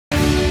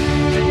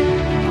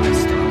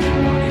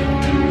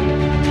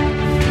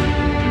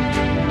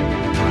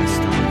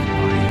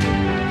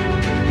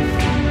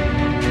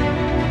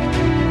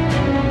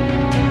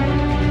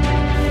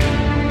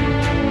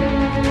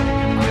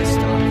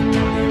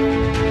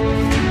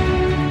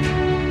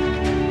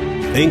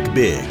Think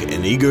big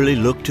and eagerly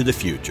look to the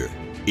future,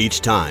 each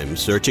time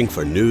searching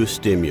for new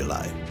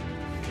stimuli.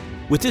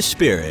 With this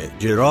spirit,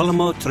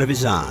 Girolamo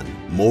Trevisan,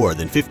 more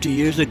than 50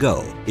 years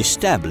ago,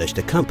 established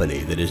a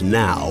company that is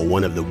now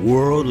one of the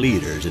world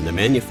leaders in the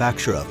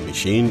manufacture of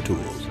machine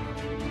tools.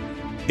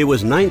 It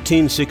was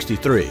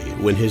 1963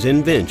 when his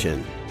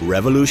invention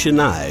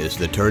revolutionized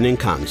the turning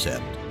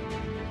concept.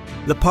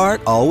 The part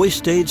always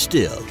stayed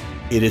still.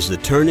 It is the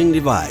turning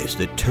device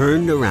that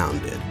turned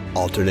around it,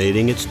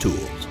 alternating its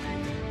tools.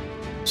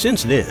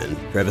 Since then,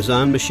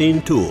 Trevisan Machine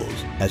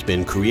Tools has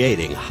been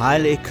creating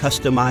highly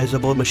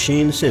customizable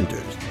machine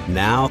centers,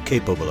 now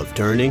capable of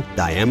turning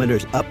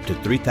diameters up to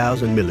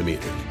 3,000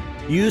 millimeters,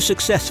 used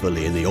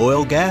successfully in the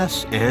oil,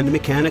 gas, and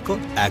mechanical,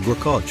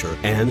 agriculture,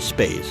 and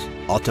space,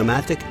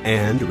 automatic,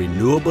 and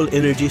renewable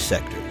energy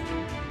sectors.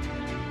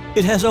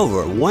 It has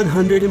over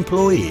 100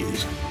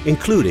 employees,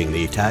 including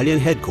the Italian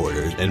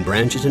headquarters and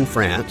branches in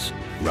France,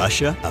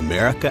 Russia,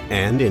 America,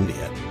 and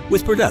India,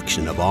 with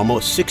production of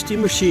almost 60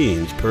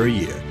 machines per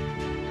year.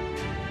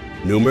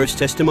 Numerous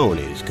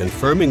testimonies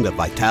confirming the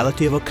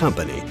vitality of a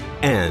company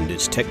and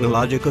its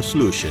technological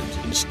solutions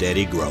in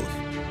steady growth.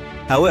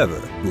 However,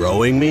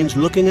 growing means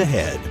looking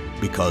ahead,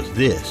 because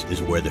this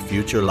is where the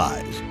future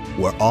lies,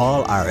 where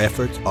all our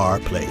efforts are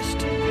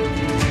placed.